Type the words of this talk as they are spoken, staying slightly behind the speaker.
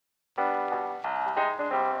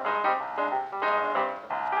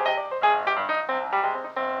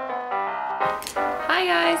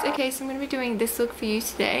guys, okay, so I'm going to be doing this look for you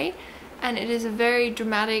today, and it is a very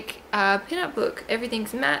dramatic pin-up look.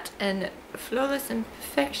 Everything's matte and flawless and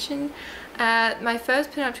perfection. My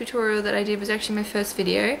first pin-up tutorial that I did was actually my first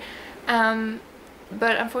video,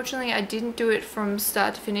 but unfortunately I didn't do it from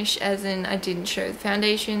start to finish, as in I didn't show the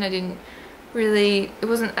foundation, it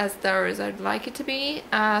wasn't as thorough as I'd like it to be.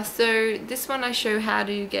 So this one I show how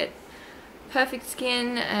to get perfect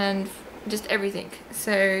skin and just everything.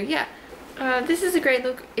 So yeah. This is a great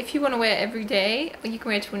look if you want to wear every day, or you can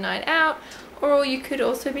wear it to a night out, or you could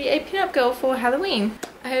also be a pin-up girl for Halloween.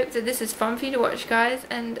 I hope that this is fun for you to watch, guys,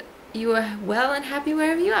 and you are well and happy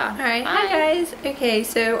wherever you are. Alright, hi guys! Okay,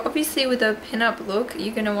 so obviously with a pin-up look,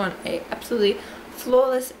 you're going to want a absolutely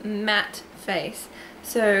flawless matte face.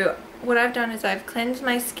 So what I've done is I've cleansed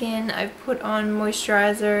my skin, I've put on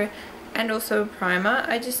moisturizer and also a primer.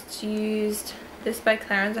 I just used this by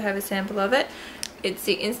Clarins, I have a sample of it. It's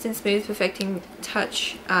the Instant Smooth Perfecting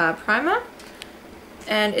Touch primer,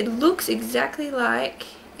 and it looks exactly like,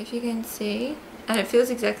 if you can see, and it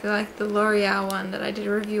feels exactly like the L'Oreal one that I did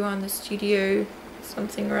a review on, the Studio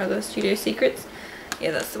something or other, Studio Secrets.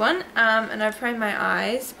 Yeah, that's the one. And I've primed my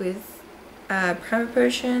eyes with primer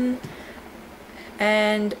potion,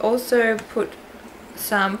 and also put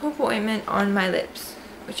some purple ointment on my lips,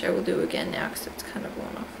 which I will do again now because it's kind of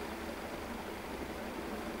worn off.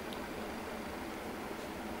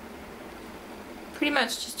 Pretty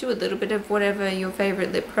much just do a little bit of whatever your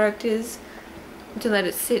favorite lip product is to let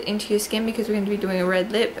it sit into your skin, because we're going to be doing a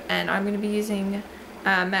red lip, and I'm going to be using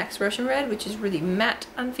MAC's Russian Red, which is really matte,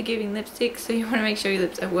 unforgiving lipstick, so you want to make sure your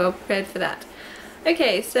lips are well prepared for that.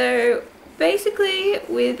 Okay, so basically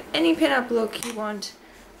with any pin-up look you want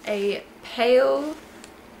a pale,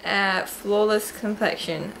 flawless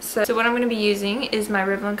complexion. So what I'm going to be using is my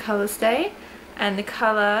Revlon Color Stay, and the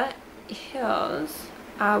color is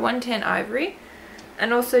 110 Ivory.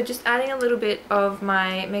 And also just adding a little bit of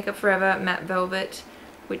my Makeup Forever Matte Velvet,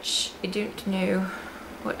 which I don't know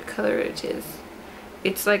what color it is.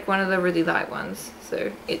 It's like one of the really light ones,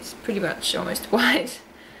 so it's pretty much almost white.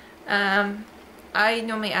 I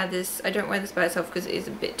normally add this, I don't wear this by itself because it is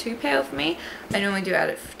a bit too pale for me. I normally do add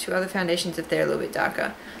it to other foundations if they're a little bit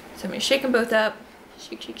darker. So I'm going to shake them both up.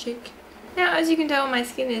 Shake, shake, shake. Now, as you can tell, my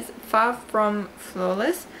skin is far from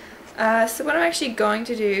flawless. So what I'm actually going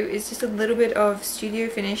to do is just a little bit of Studio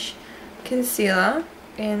Finish concealer,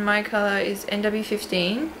 and my color is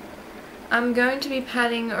NW15. I'm going to be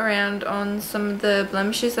patting around on some of the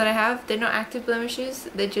blemishes that I have. They're not active blemishes,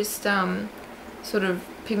 they're just sort of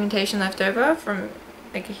pigmentation left over from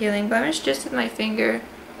like a healing blemish, just with my finger.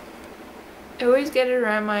 I always get it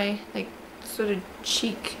around my like sort of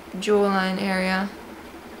cheek jawline area.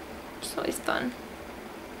 It's always fun.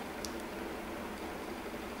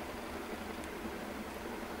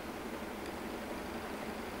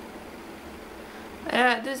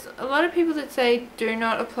 There's a lot of people that say do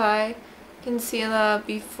not apply concealer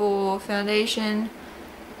before foundation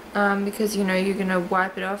because, you know, you're going to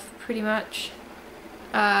wipe it off pretty much.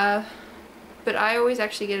 But I always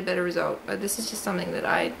actually get a better result. This is just something that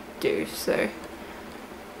I do. So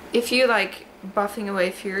if you like buffing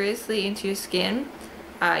away furiously into your skin,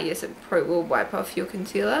 yes, it probably will wipe off your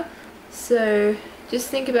concealer. So just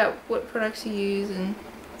think about what products you use and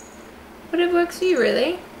whatever works for you,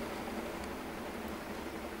 really.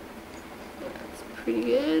 Pretty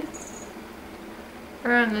good.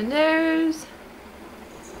 Around the nose.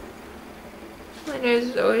 My nose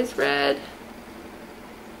is always red,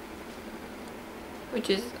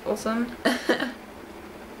 which is awesome.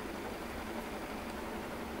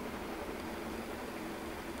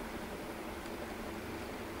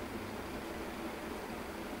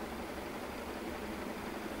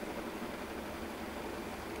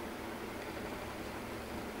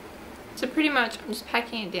 So pretty much I'm just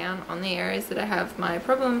packing it down on the areas that I have my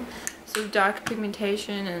problem, sort of dark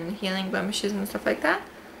pigmentation and healing blemishes and stuff like that.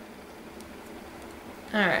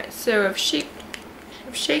 Alright, so I've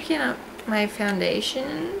shaken up my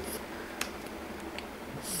foundations.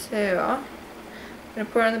 So I'm going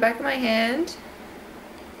to pour it on the back of my hand.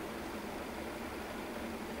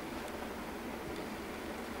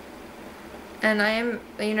 And I am,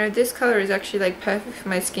 you know, this color is actually like perfect for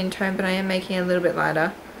my skin tone, but I am making it a little bit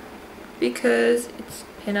lighter, because it's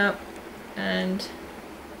pin-up and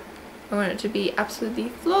I want it to be absolutely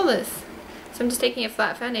flawless. So I'm just taking a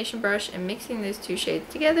flat foundation brush and mixing those two shades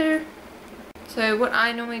together. So what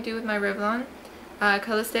I normally do with my Revlon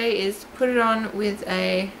Color Stay is put it on with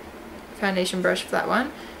a foundation brush, flat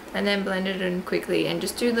one, and then blend it in quickly and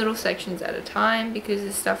just do little sections at a time because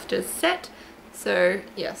this stuff does set. So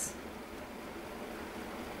yes.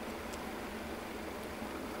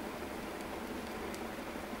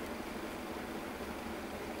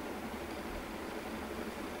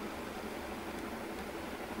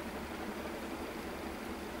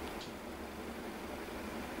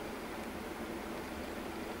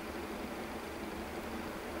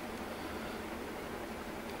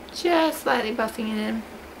 just slightly buffing it in.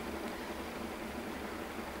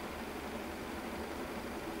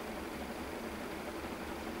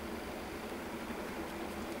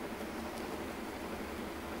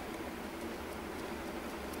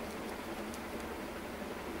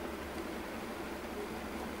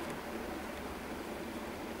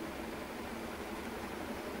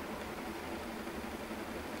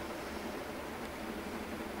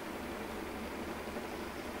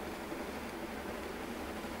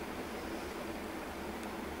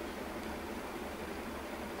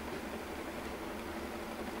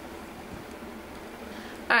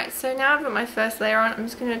 Alright, so now I've got my first layer on. I'm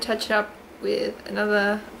just going to touch it up with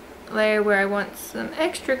another layer where I want some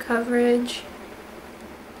extra coverage.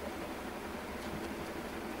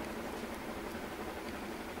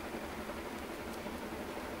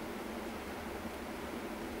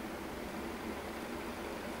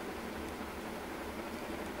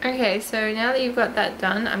 Okay, so now that you've got that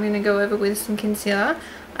done, I'm going to go over with some concealer.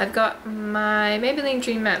 I've got my Maybelline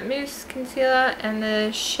Dream Matte Mousse Concealer, and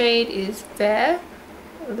the shade is Fair,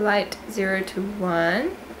 Light 0 to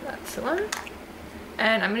 1. That's the one.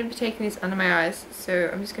 And I'm going to be taking this under my eyes, so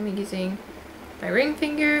I'm just going to be using my ring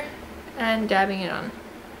finger and dabbing it on.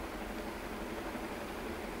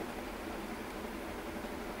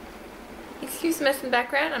 Excuse the mess in the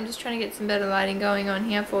background, I'm just trying to get some better lighting going on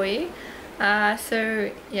here for you.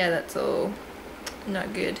 So yeah, that's all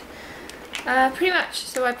not good. Pretty much,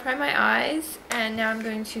 so I primed my eyes, and now I'm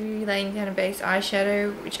going to be laying down a base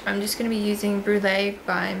eyeshadow, which I'm just going to be using Brulee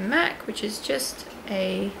by MAC, which is just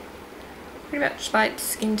a pretty much light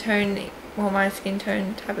skin tone, well, my skin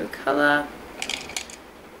tone type of colour.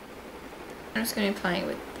 I'm just going to be playing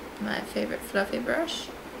with my favourite fluffy brush.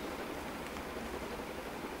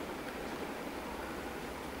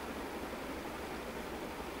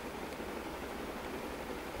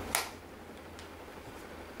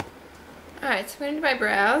 Alright, so I'm going to do my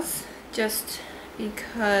brows, just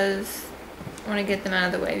because I want to get them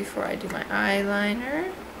out of the way before I do my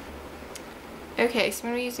eyeliner. Okay, so I'm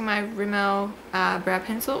going to be using my Rimmel brow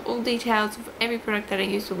pencil. All details of every product that I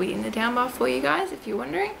use will be in the down bar for you guys, if you're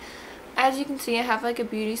wondering. As you can see, I have like a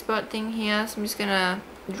beauty spot thing here, so I'm just going to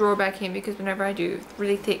draw back in, because whenever I do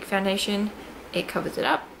really thick foundation, it covers it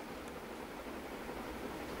up.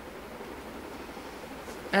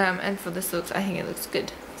 And for this looks, I think it looks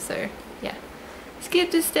good, so yeah,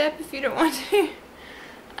 skip this step if you don't want to.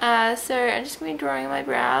 So I'm just going to be drawing my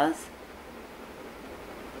brows.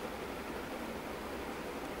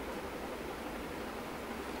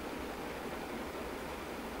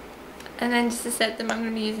 And then just to set them, I'm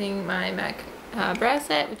going to be using my MAC brow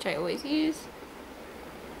set, which I always use,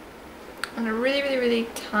 on a really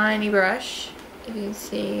tiny brush. If you can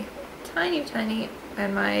see, tiny,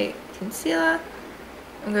 and my concealer.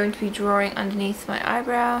 I'm going to be drawing underneath my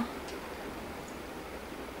eyebrow.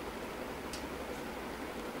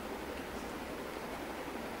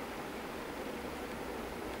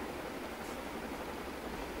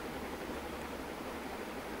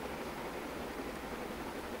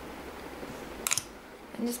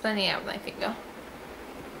 And just blending it out with my finger.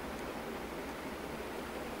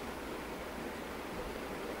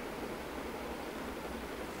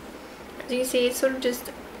 As you can see, it sort of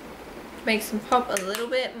just makes them pop a little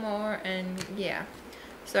bit more, and yeah.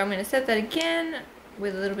 So I'm going to set that again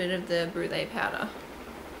with a little bit of the Brulee powder.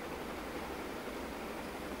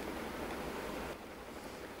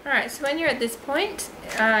 Alright, so when you're at this point,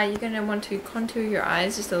 you're going to want to contour your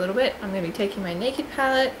eyes just a little bit. I'm going to be taking my Naked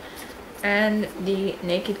palette and the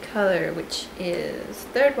Naked color, which is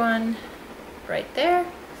third one right there.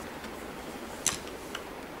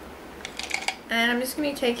 And I'm just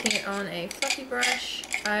going to be taking it on a fluffy brush.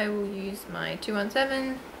 I will use my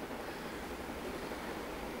 217.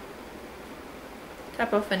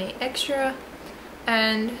 Tap off any extra,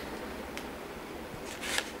 and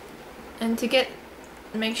to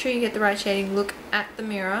make sure you get the right shading, look at the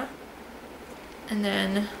mirror and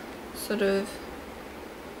then sort of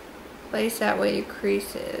place out where your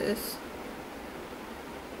crease is,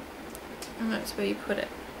 and that's where you put it.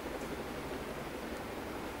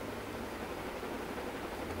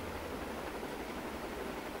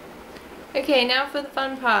 Okay, now for the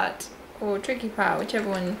fun part, or tricky part, whichever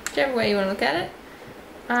way you want to look at it.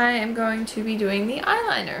 I am going to be doing the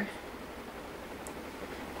eyeliner.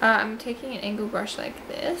 I'm taking an angle brush like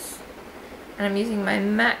this, and I'm using my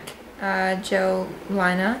MAC gel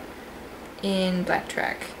liner in Black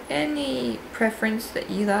Track. Any preference that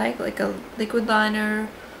you like a liquid liner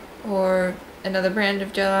or another brand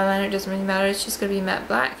of gel eyeliner, it doesn't really matter, it's just going to be matte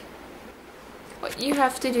black. What you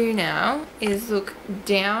have to do now is look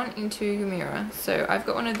down into your mirror. So I've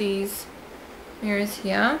got one of these mirrors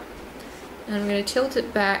here, And I'm going to tilt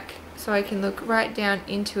it back so I can look right down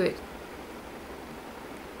into it.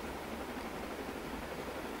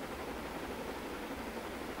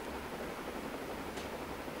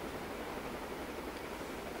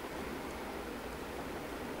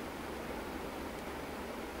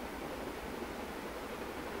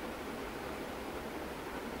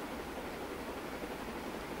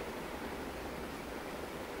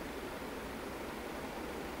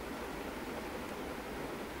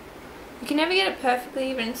 You can never get it perfectly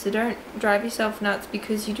even, so don't drive yourself nuts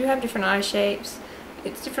because you do have different eye shapes.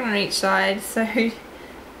 It's different on each side, so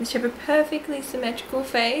unless you have a perfectly symmetrical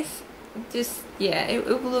face, just, yeah, it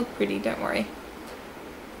will look pretty, don't worry.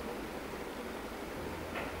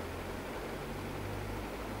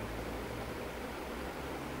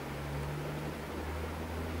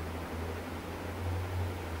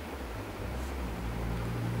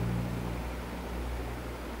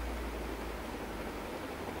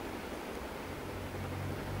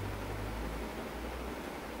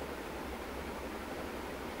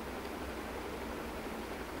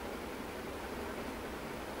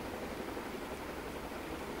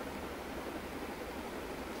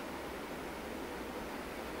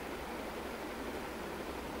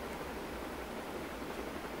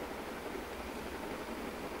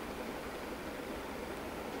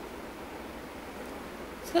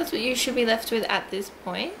 So that's what you should be left with at this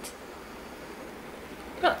point.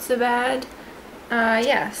 Not so bad.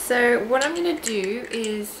 Yeah, so what I'm going to do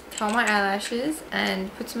is curl my eyelashes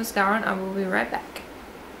and put some mascara on. I will be right back.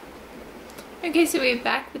 Okay, so we're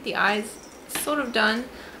back with the eyes sort of done.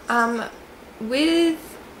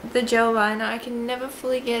 With the gel liner, I can never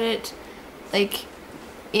fully get it like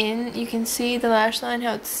in. You can see the lash line,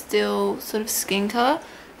 how it's still sort of skin color.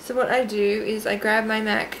 So what I do is I grab my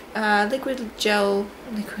MAC liquid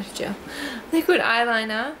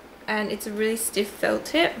eyeliner, and it's a really stiff felt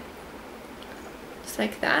tip, just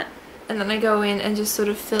like that, and then I go in and just sort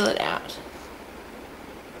of fill it out.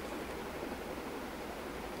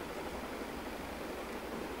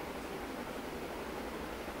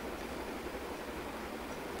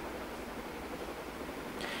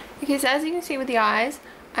 Okay, so as you can see with the eyes,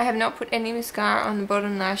 I have not put any mascara on the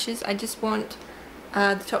bottom lashes. I just want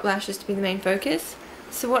the top lashes to be the main focus.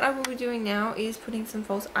 So what I will be doing now is putting some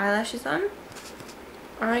false eyelashes on.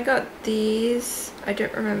 I got these, I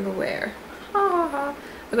don't remember where. I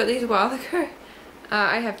got these a while ago.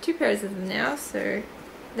 I have 2 pairs of them now, so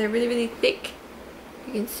they're really, really thick.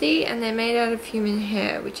 You can see, and they're made out of human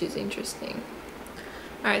hair, which is interesting.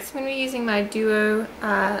 Alright, so I'm going to be using my Duo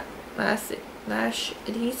lash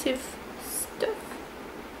adhesive stuff.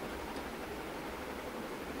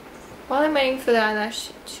 While I'm waiting for the eyelash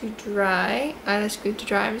glue to dry, I'm just going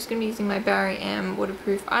to be using my Barry M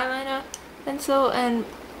waterproof eyeliner pencil and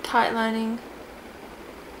tight lining.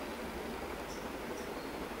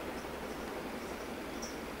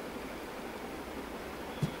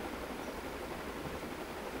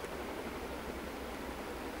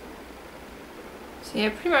 So yeah,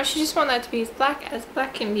 pretty much you just want that to be as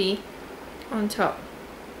black can be on top.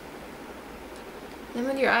 Then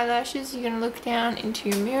with your eyelashes, you're going to look down into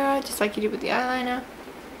your mirror, just like you did with the eyeliner.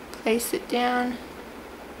 Place it down.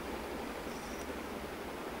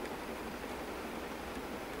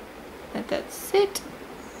 Let that sit.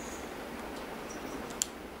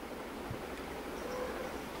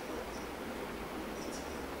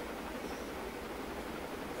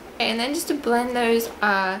 Okay, and then just to blend those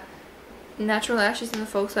natural lashes and the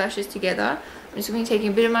false lashes together, I'm just going to be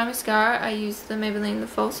taking a bit of my mascara. I use the Maybelline The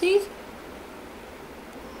Falsies.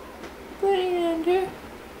 Putting it under.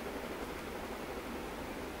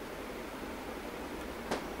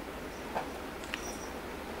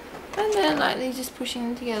 And then lightly just pushing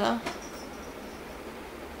them together.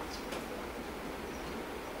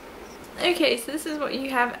 Okay, so this is what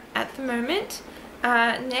you have at the moment.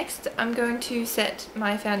 Next, I'm going to set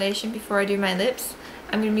my foundation before I do my lips.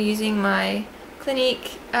 I'm going to be using my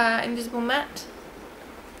Clinique Invisible Matte.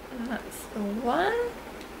 And that's the one.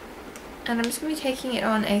 And I'm just going to be taking it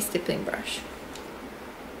on a stippling brush.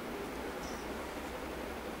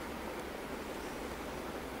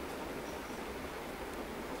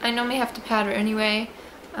 I normally have to powder anyway,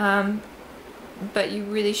 but you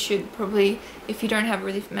really should probably, if you don't have a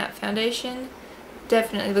really matte foundation,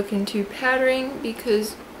 definitely look into powdering,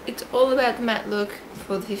 because it's all about the matte look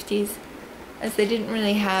for the 50s, as they didn't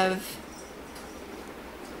really have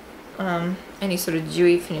any sort of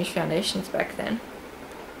dewy finish foundations back then.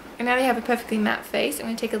 And now they have a perfectly matte face. I'm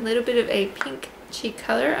going to take a little bit of a pink cheek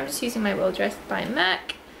color. I'm just using my Well Dressed by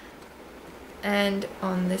MAC. And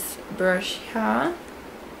on this brush here,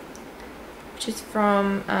 which is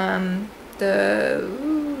from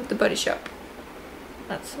the the Body Shop.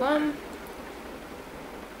 That's the one.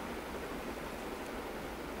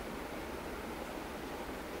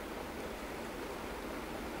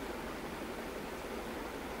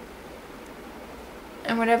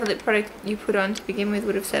 And whatever lip product you put on to begin with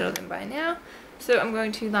would have settled in by now. So I'm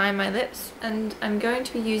going to line my lips, and I'm going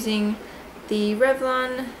to be using the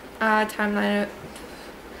Revlon Timeliner.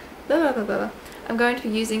 I'm going to be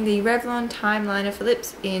using the Revlon Timeliner for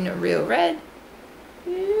lips in Real Red.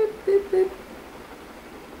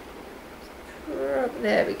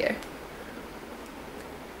 There we go.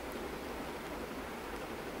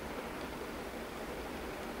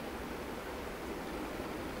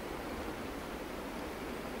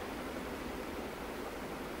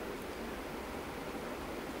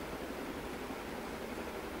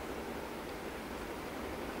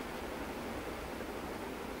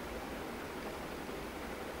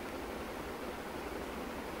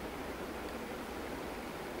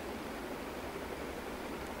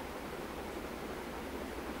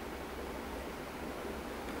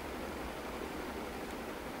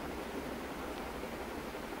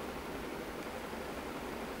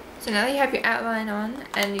 So now that you have your outline on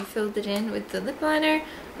and you filled it in with the lip liner,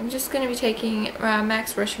 I'm just going to be taking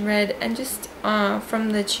MAC's Russian Red, and just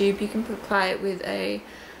from the tube you can apply it with a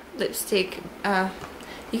lipstick.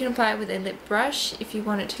 You can apply it with a lip brush if you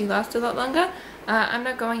want it to last a lot longer. I'm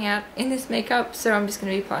not going out in this makeup, so I'm just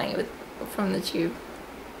going to be applying it from the tube.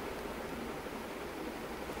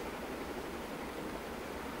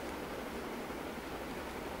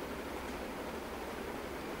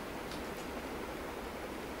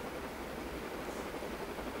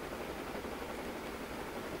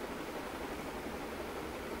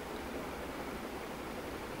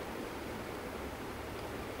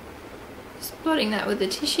 Just blotting that with a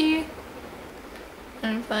tissue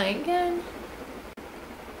and applying again.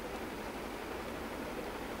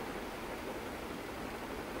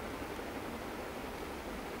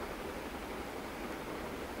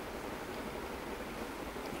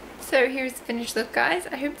 So here's the finished look, guys.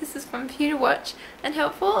 I hope this is fun for you to watch and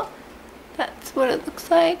helpful. That's what it looks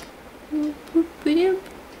like. And you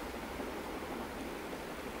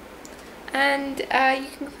can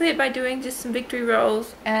complete it by doing just some victory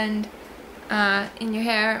rolls and in your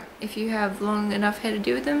hair if you have long enough hair to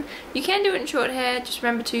do with them. You can do it in short hair. Just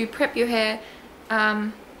remember to prep your hair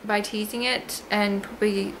by teasing it, and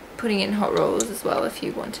probably putting it in hot rollers as well if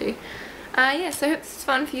you want to. Yeah, so I hope this is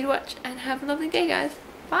fun for you to watch, and have a lovely day, guys.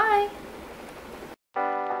 Bye!